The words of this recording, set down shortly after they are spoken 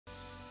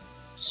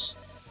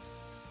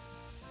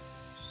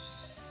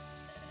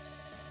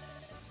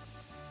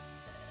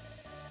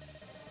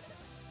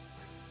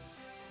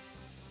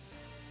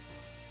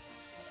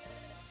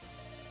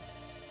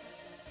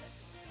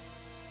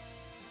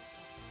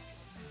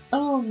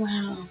Oh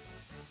wow.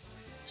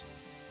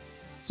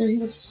 So he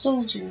was a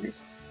soldier.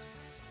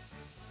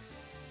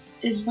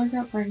 His wife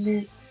got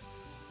pregnant.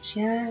 She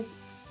had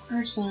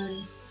her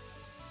son.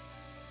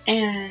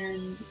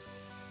 And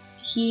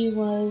he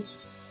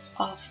was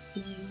off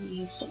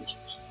being a soldier.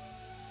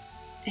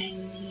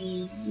 And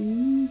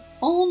he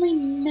only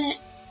met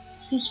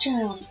his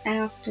child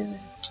after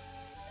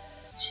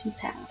she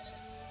passed.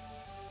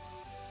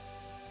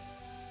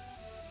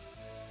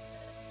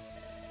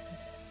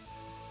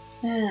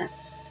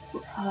 That's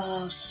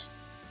rough.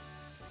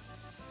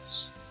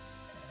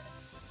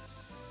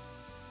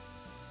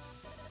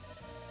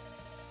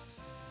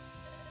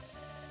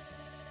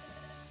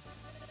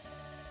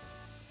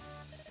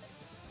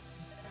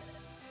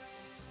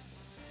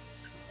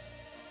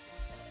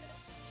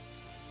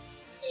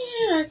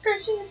 Yeah,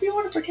 Garcia, if you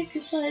want to protect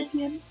your son,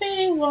 you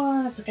may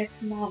want to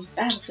protect him on the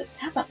battlefield.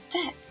 How about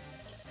that?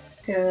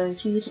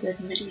 Because he's a good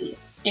enemy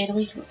and a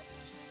weak one.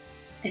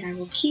 And I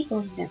will keep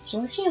him next to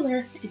our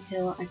healer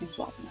until I can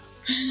swap him out.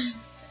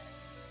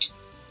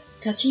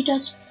 Because he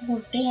does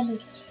more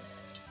damage.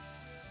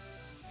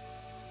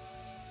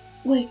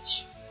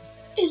 Which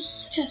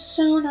is just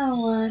so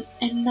nonchalant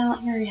and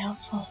not very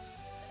helpful.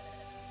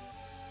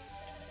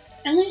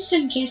 At least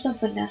in case of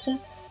Vanessa,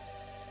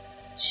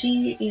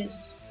 she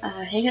is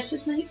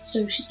Haggis' knight,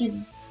 so she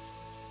can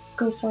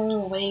go far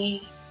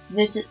away,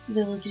 visit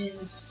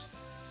villages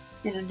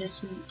in a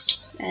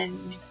distance,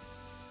 and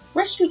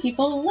rescue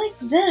people like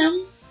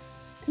them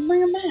and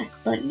bring them back.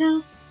 But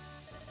no.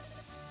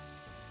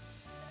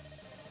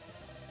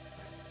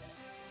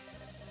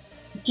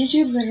 Did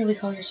you literally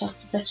call yourself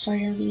the best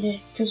fighter in the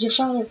day? Because your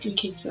father can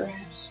kick your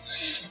ass.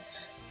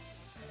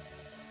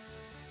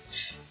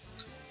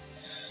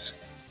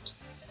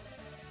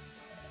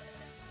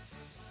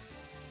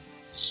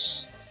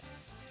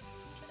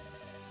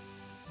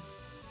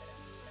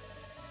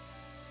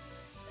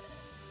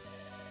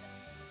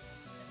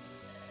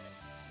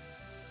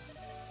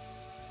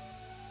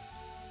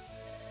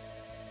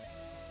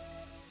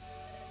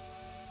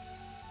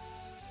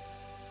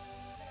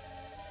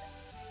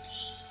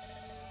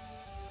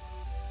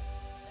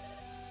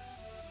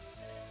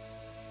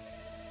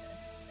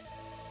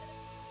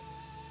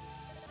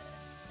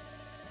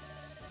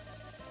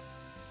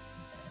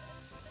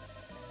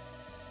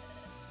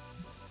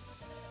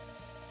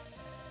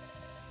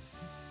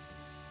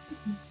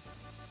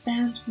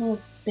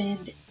 Phantom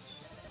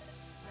bandits.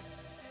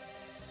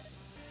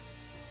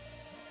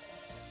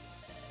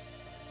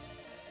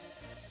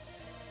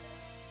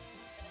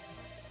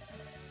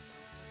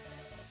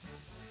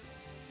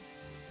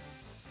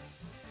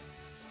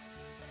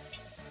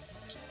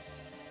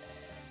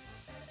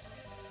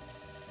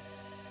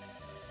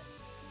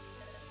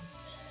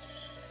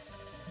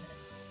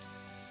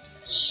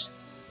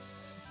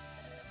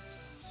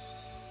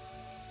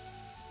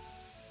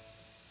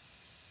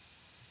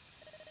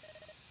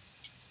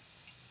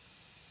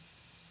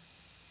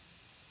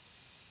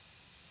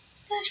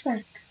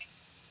 Flashback.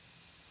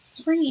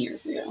 3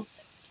 years ago.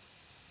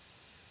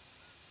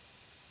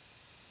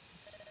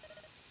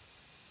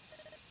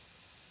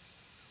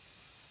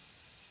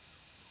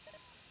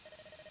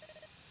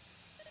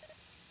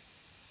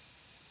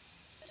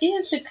 Yeah,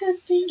 it's a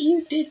good thing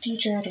you did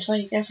teach her how to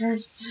fight,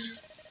 Ephraim.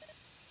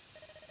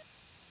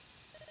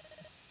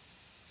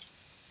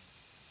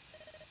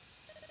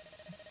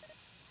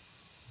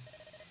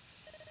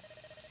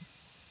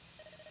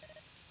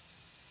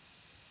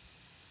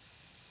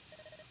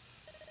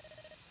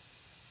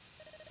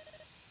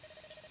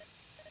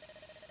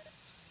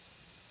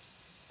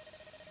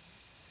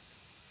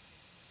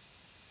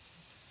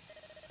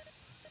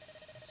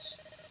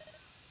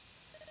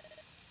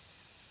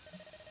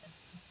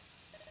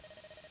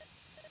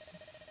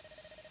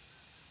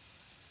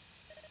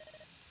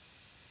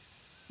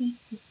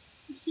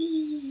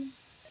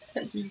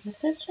 Because you're my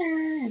sister,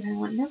 and I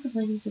want no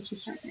complaining since we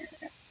started here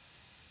ago.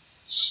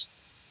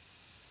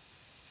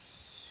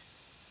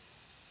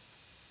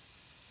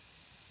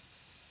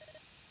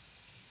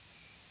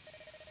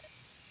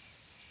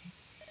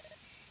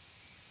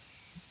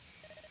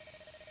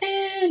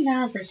 And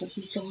now our princess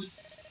is stolen.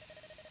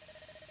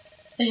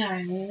 The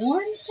guy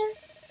warns her.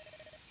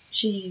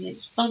 She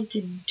is bumped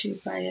into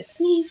by a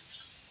thief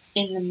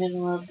in the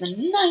middle of the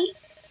night.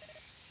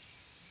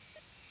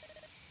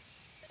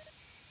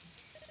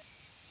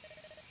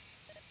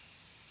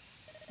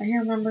 I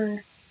can't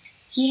remember.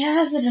 He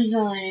has a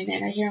design,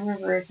 and I can't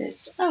remember if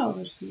it's, oh,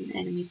 it's an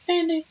enemy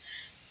bandit,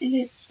 and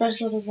it's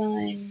special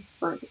design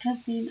for the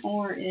cutscene,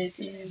 or it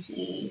is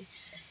a,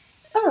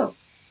 oh,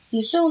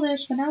 he stole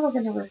this, but now we're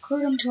going to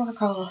recruit him to our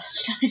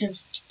cause kind of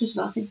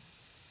design.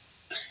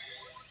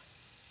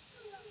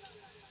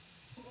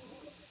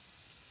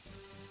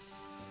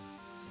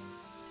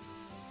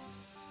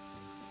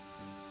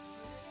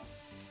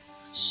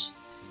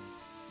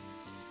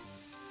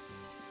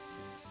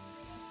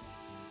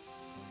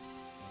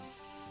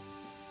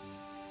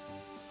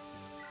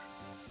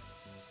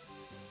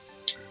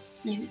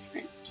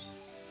 management.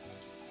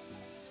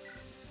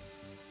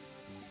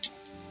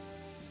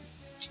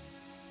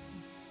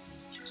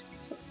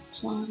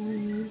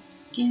 Apply,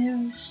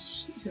 give,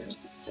 your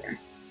answer.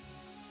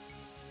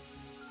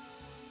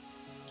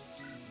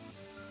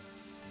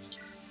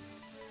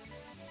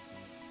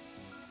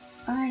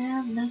 I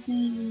have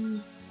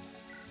nothing.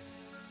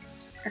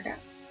 Okay.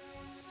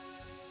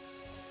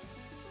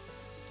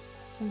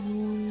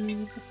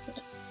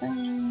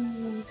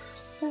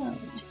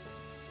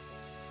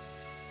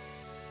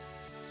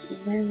 So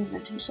there's a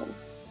mental soul.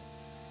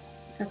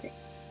 Okay.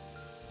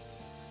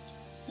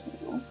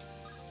 So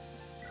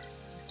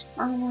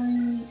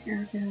armory,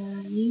 Erica,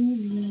 you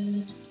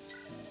need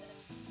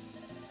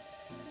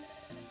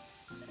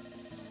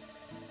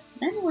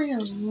anyway to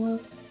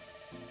look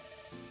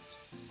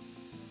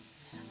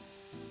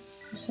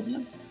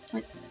something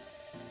like,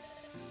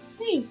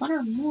 hey, what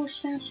are more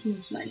stats in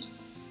this night?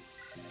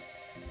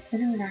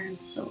 Consider an iron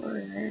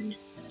sword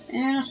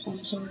and a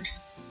slum sword.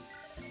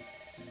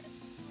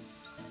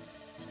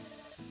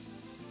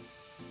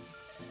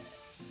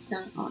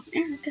 Not on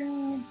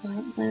Erica,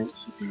 but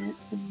let's get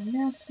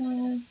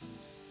Vanessa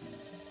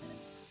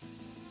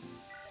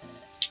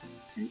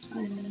and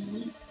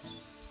Annen.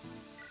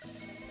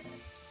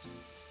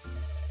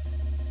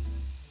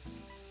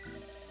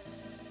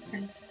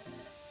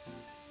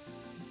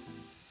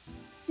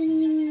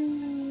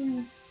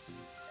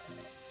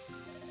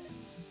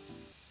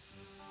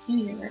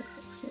 You get rid of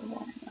pure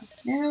water though.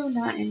 No,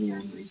 not in the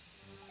armory.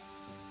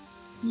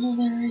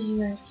 Mother,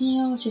 you have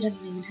heals. She doesn't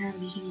even have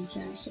any heals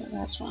yet, so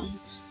that's fine.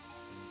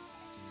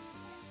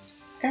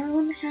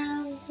 Everyone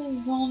have a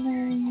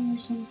vulnerary or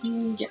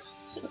something?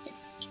 Yes, okay.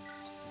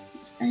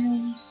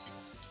 Items.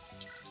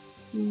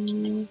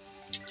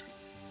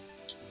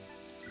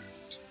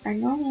 I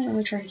normally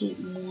only try to keep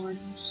one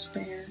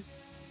spare.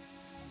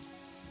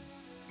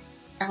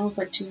 I will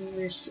put two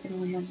if it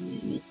only has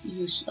any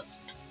use left.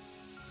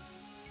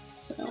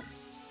 So.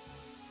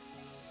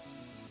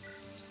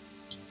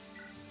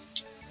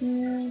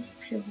 Here's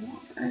pure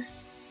water.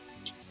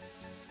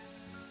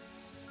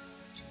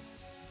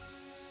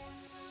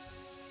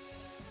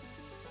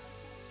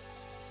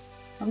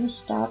 I'm gonna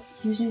stop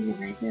using the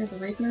rapier. The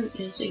rapier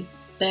is a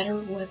better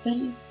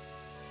weapon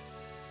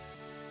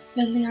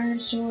than the iron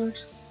sword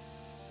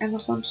and the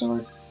flame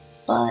sword,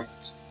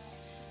 but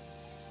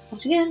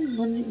once again,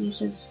 limited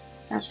uses,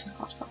 that's gonna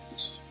cause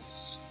problems.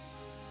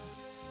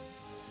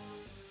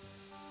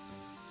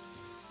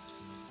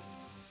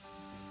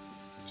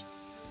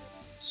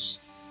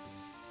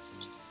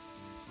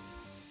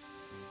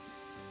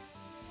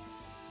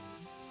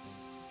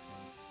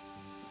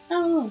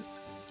 Oh look,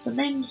 the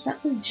names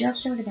that we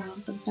just heard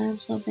about, the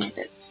Bansville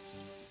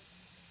Bandits.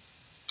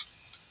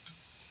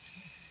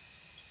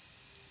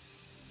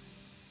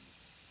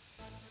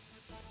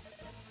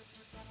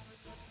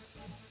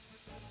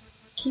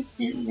 Keep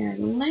in their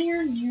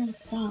lair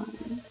nearby.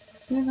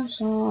 Few of them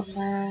saw a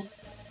lad.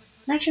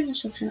 Matching the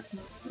description of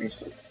a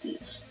bracelet thief.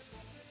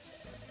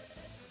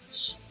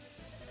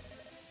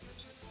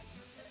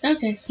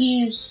 Okay,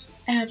 he is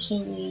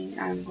absolutely,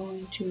 I'm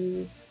going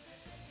to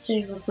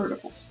say,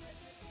 recruitable.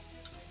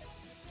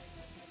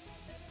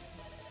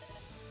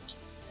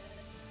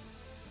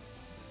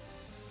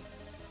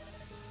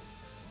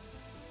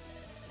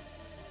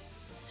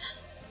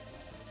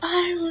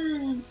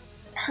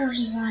 Her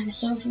design is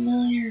so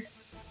familiar.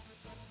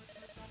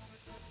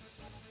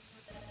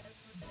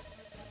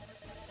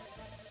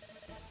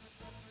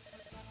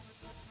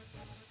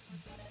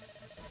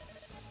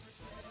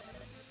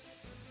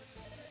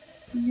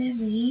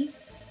 Maybe.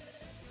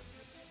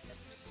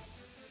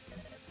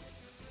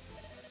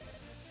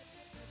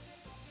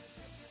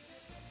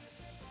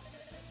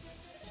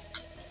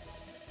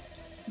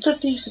 The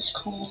thief is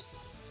called.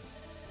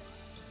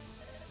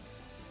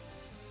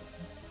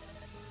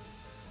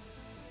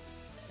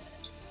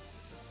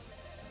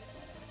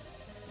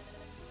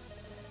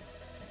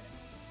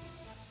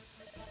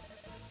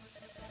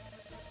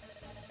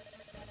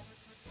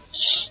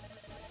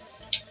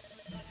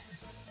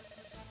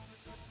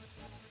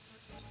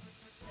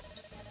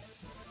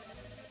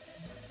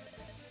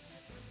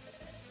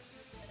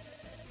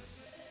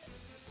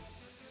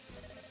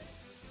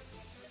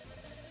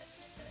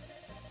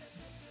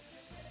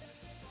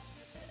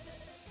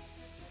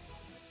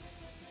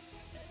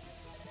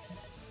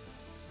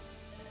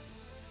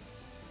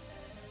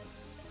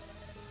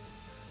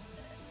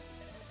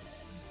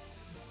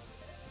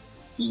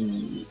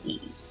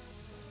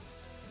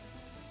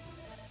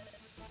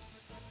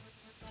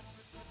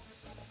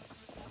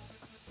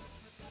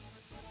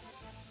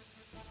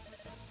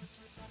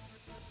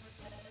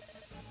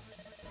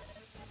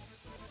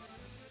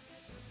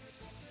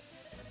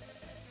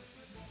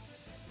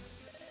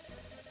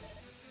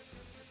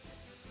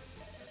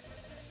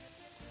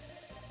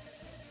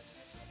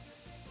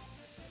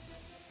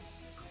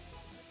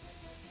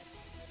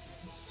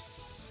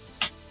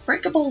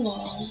 Breakable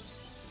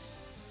walls.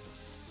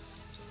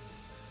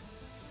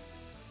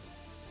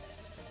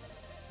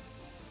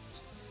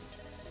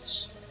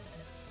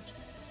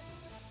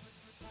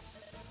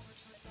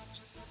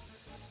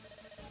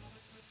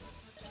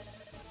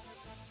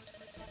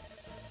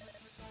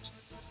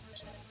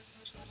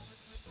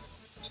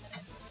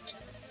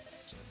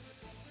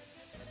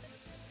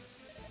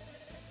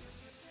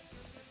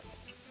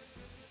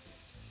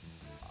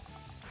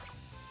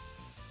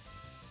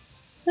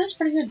 That's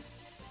pretty good.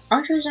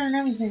 Archers are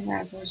another thing that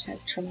I've always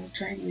had trouble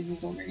training in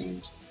these older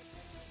games.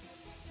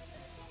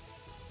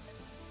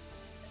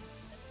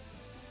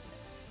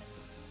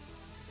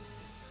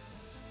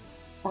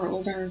 Or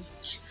older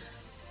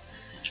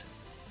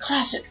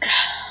classic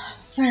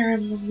Fire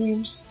Emblem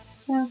games.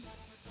 So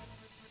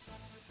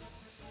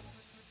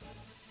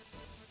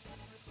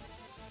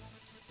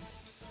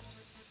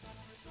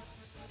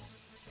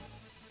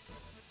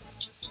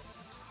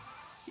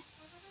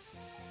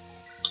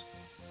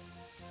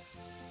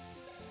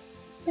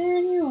there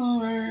you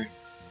are,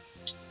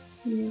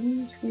 you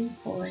wee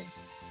sweet boy.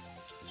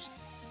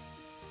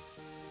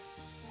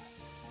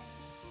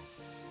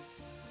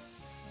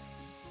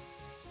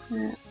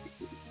 Yeah.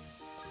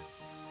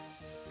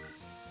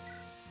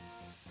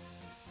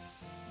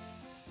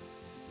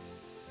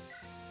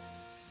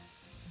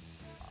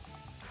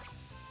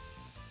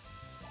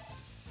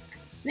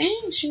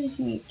 Make sure you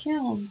can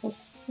kill him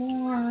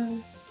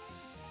before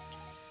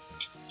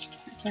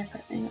attack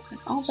that thing. And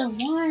also,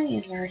 why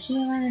is our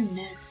healer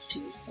next to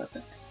his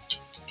weapon?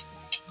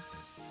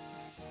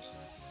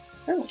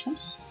 Oh,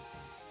 that's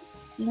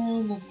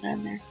no, nothing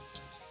down there.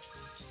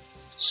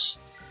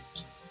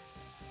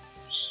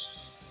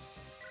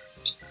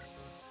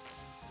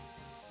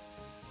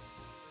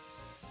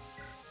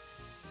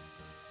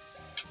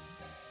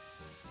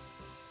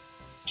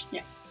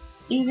 Yeah,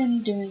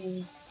 even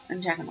doing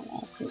attack on the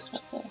wall feels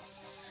helpful.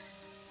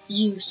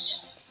 Use.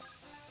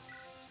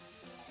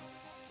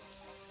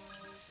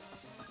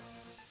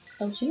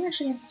 Oh, so you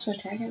actually have to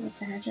attack it with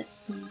the hatchet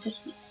from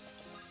distance.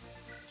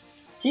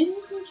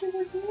 Didn't think you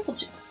would be able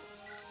to.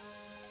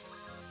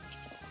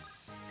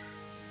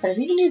 But if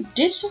you can do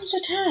distance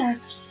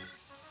attacks,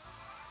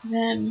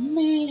 that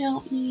may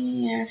help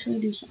me actually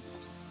do something.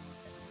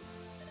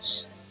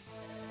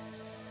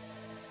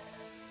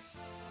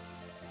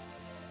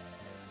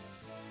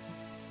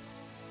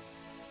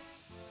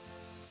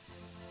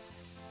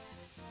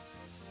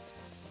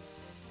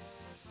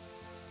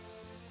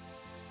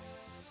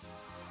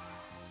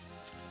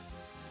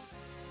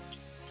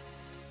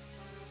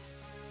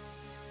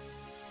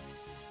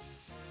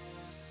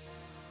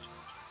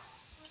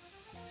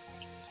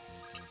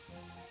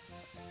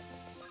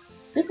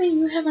 Good thing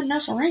you have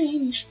enough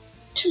range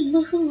to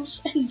move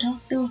and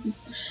talk to him.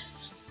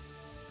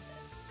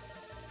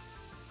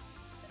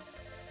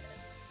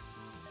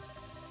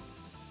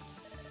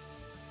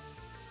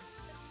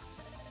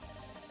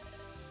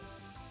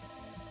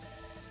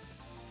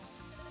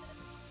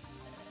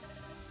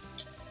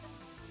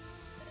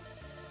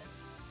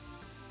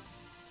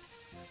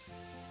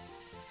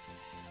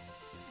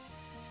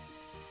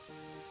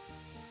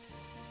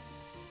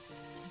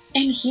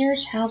 And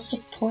here's how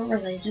support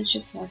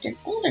relationships worked in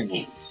older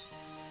games.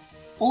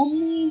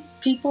 Only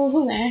people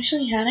who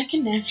actually had a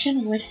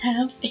connection would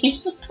have a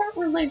support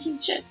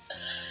relationship.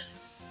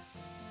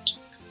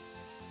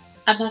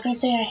 I'm not gonna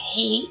say I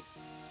hate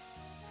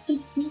the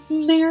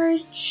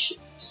marriage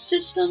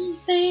system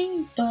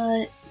thing,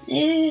 but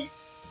I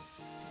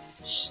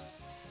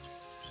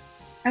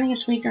think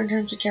it's weaker in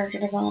terms of character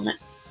development.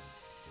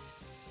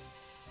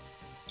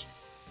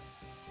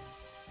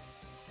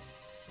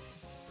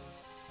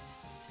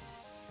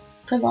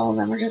 Because all of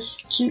them are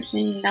just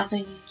cutesy,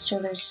 nothing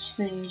sort of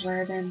things,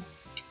 rather than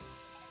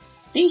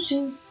these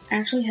two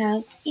actually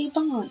have a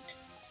bond,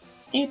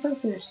 a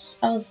purpose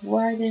of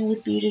why they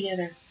would be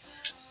together.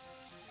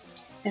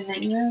 And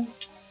then you have,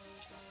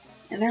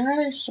 and there are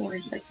other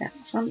stories like that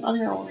from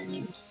other older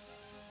games.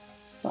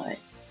 But,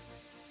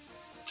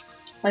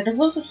 like the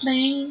closest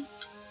thing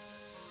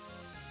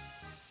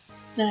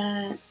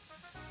that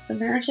the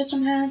marriage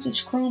system has is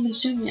Chrome and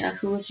Sumia,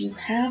 who if you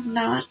have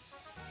not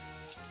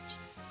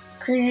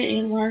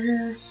created a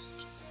larger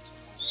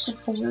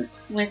support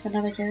with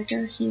another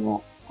character, he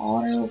will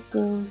auto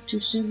go to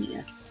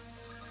Sumia.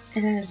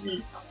 And that is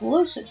the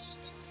closest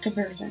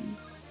comparison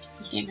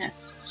this game has.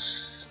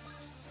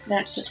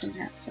 That system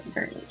has, at the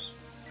very least.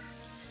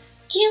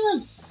 Kill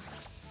him!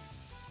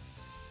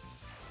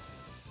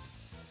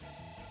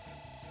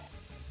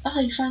 Oh,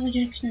 you finally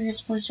get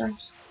experience points,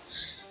 Ross.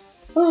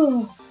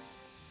 Oh,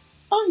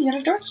 you got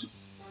a door key.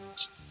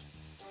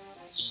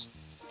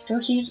 Door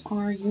keys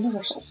are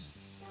universal.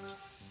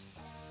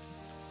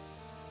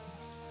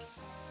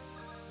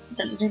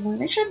 Doesn't seem like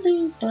they should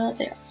be, but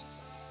they are.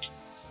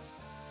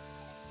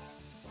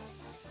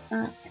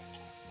 Okay.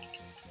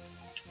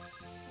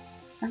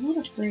 I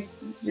want to break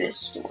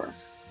this door.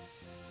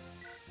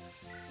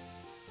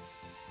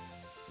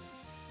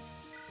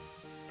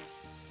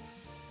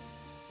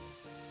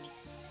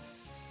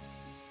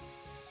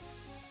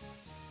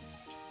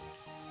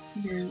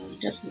 No,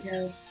 just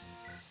because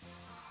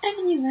I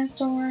can use that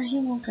door, he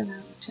won't come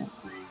out until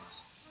I...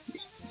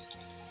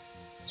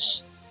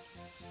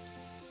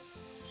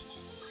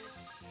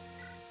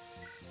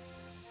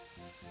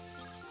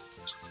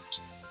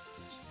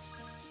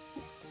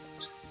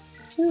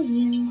 Two of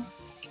you.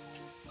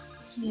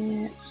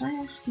 Yeah,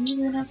 flash, can you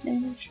do enough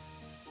damage?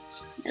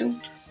 No.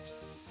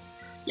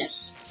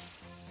 Yes.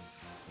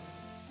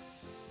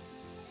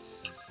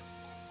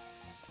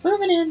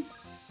 Moving in.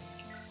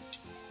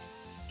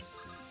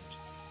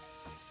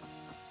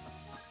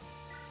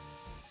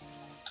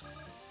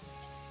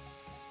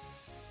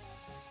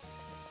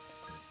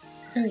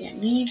 Oh yeah,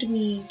 need to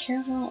be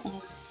careful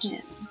of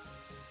him.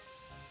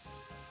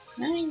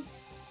 Nine.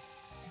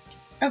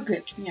 Oh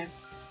good, yeah.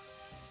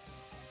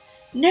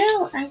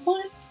 No, I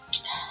want...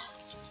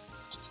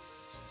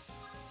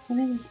 I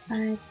think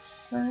I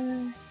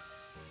prefer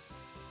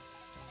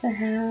to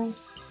have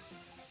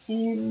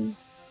in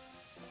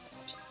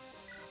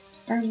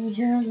our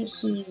hero to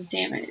see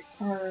damage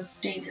or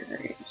danger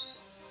areas.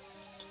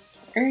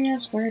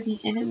 Areas where the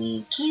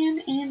enemy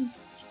can and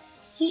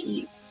hit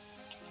you.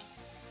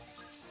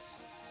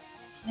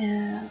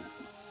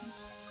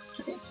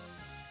 Okay.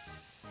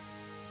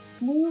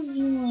 Move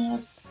you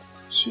up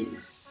to,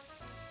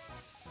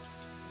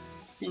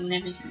 and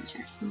then we can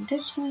attack from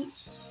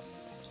distance.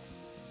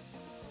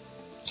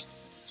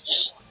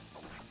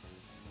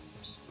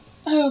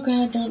 Oh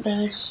god, don't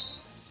die.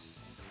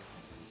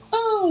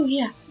 Oh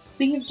yeah,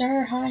 thieves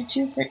are high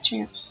 2 crit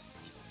chance.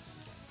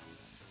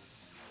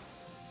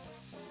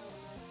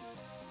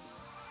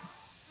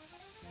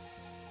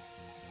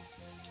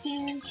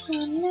 And so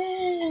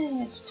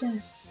let's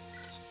just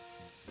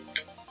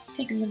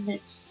take a little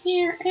bit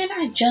here, and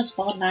I just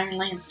bought an Iron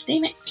Lance,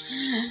 damn it.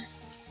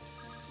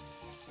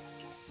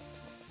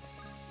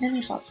 Let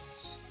me fall.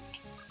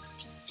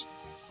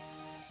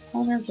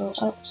 Hold our bow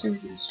up so we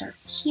can start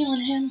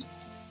healing him.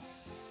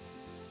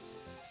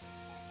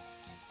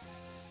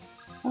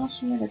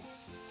 Also got a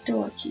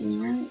door key,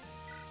 right?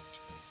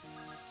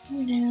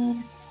 Go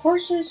down.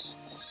 Horses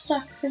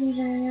suck for these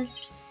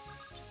areas.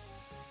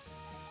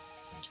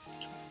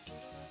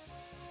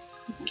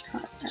 I got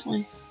caught that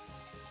way.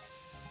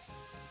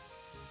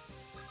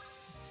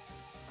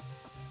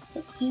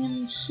 Put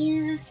him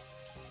here.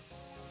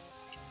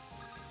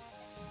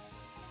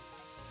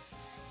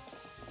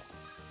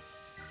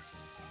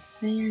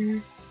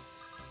 There.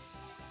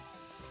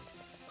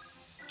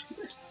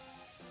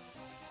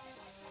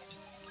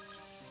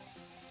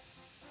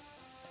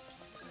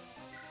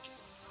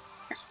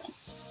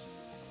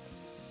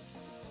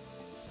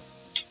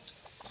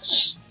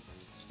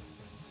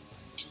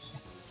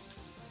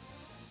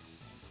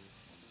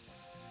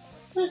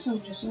 This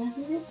one just left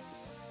it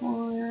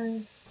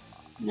for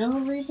no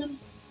reason.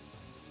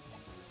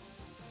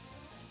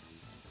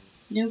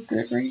 No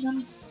good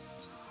reason.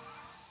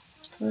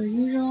 Per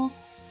usual.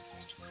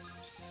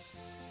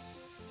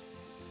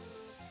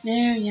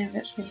 No, yeah,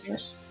 that's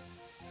dangerous.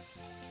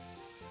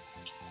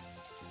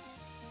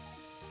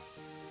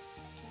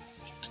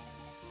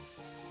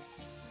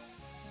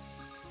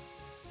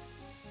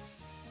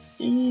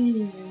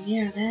 Ew,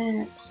 yeah,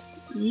 that's...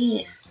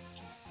 yeah.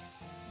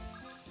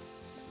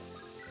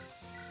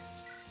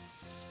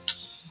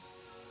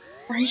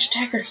 Range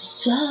attackers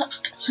suck!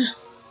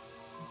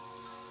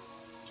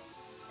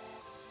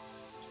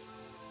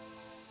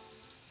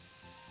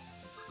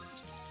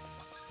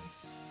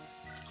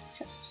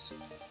 Just...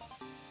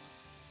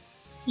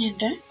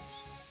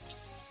 index.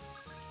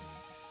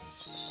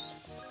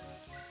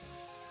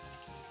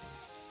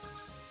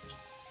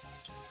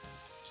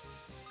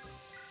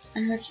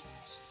 Okay.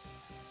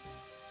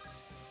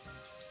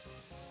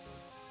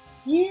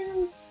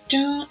 You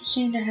don't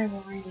seem to have a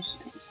range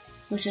thing,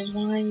 which is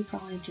why you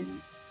probably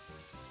didn't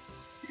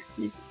have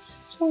me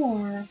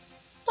before,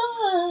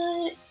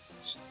 but...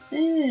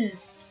 ew.